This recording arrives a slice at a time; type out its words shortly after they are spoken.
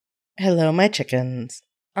Hello, my chickens.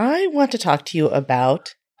 I want to talk to you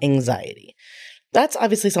about anxiety. That's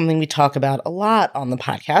obviously something we talk about a lot on the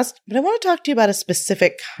podcast, but I want to talk to you about a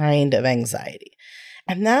specific kind of anxiety.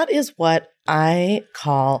 And that is what I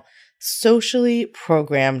call socially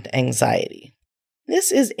programmed anxiety.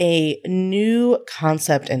 This is a new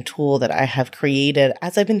concept and tool that I have created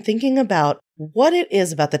as I've been thinking about what it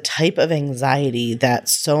is about the type of anxiety that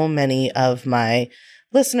so many of my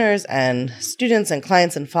listeners and students and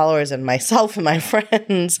clients and followers and myself and my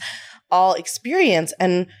friends all experience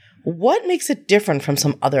and what makes it different from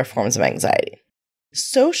some other forms of anxiety.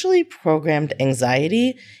 Socially programmed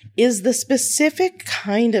anxiety is the specific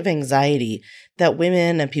kind of anxiety that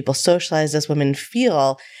women and people socialized as women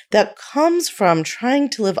feel that comes from trying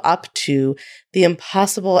to live up to the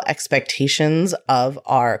impossible expectations of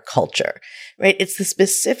our culture, right? It's the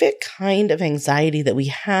specific kind of anxiety that we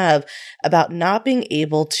have about not being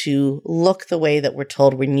able to look the way that we're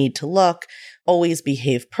told we need to look, always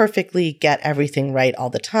behave perfectly, get everything right all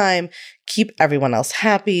the time, keep everyone else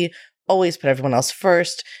happy, always put everyone else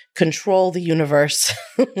first, control the universe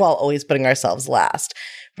while always putting ourselves last,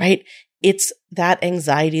 right? It's that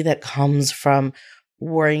anxiety that comes from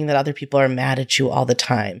worrying that other people are mad at you all the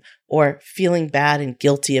time, or feeling bad and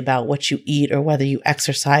guilty about what you eat or whether you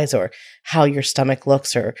exercise or how your stomach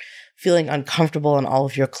looks, or feeling uncomfortable in all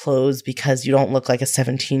of your clothes because you don't look like a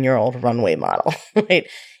 17-year-old runway model, right?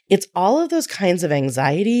 It's all of those kinds of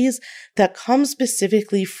anxieties that come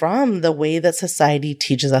specifically from the way that society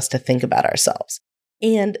teaches us to think about ourselves.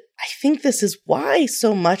 And I think this is why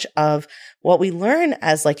so much of what we learn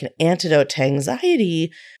as like an antidote to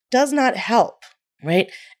anxiety does not help,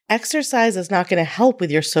 right? Exercise is not going to help with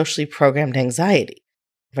your socially programmed anxiety,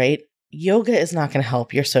 right? Yoga is not going to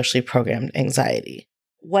help your socially programmed anxiety.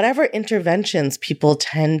 Whatever interventions people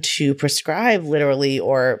tend to prescribe literally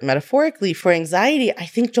or metaphorically for anxiety, I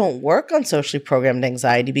think don't work on socially programmed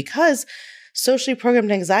anxiety, because socially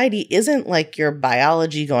programmed anxiety isn't like your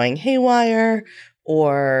biology going haywire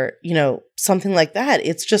or, something like that.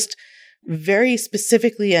 It's just very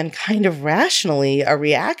specifically and kind of rationally a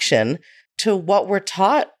reaction to what we're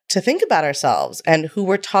taught to think about ourselves and who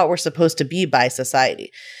we're taught we're supposed to be by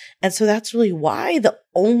society. And so that's really why the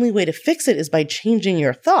only way to fix it is by changing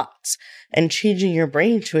your thoughts and changing your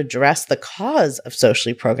brain to address the cause of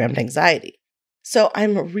socially programmed anxiety. So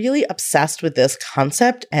I'm really obsessed with this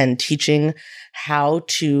concept and teaching how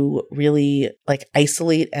to really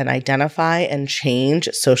isolate and identify and change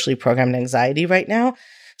socially programmed anxiety right now.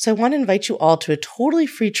 So I want to invite you all to a totally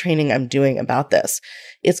free training I'm doing about this.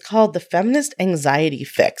 It's called the Feminist Anxiety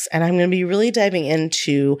Fix. And I'm going to be really diving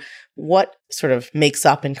into what sort of makes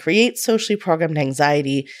up and creates socially programmed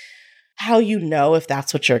anxiety, how you know if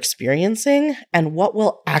that's what you're experiencing, and what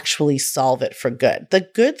will actually solve it for good. The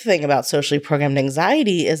good thing about socially programmed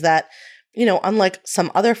anxiety is that, unlike some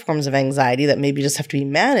other forms of anxiety that maybe just have to be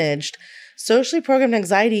managed, socially programmed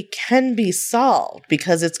anxiety can be solved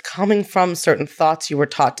because it's coming from certain thoughts you were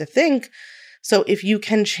taught to think. So if you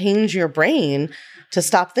can change your brain to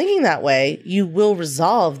stop thinking that way, you will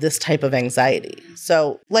resolve this type of anxiety.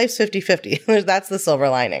 So life's 50-50. That's the silver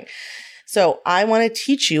lining. So I want to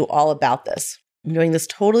teach you all about this. I'm doing this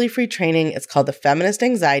totally free training. It's called the Feminist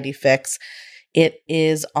Anxiety Fix. It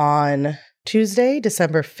is on Tuesday,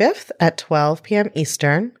 December 5th at 12 p.m.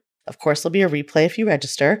 Eastern. Of course, there'll be a replay if you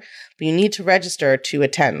register, but you need to register to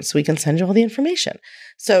attend so we can send you all the information.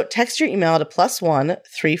 So text your email to +1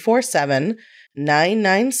 347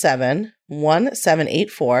 997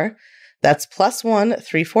 1784. That's +1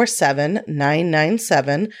 347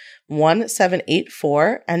 997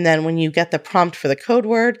 1784. And then when you get the prompt for the code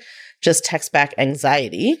word, just text back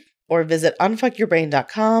anxiety or visit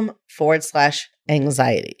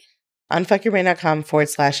unfuckyourbrain.com/anxiety.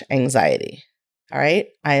 Unfuckyourbrain.com/anxiety. All right.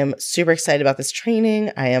 I am super excited about this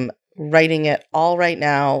training. I am writing it all right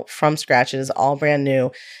now from scratch. It is all brand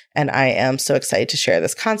new. And I am so excited to share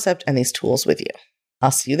this concept and these tools with you.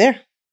 I'll see you there.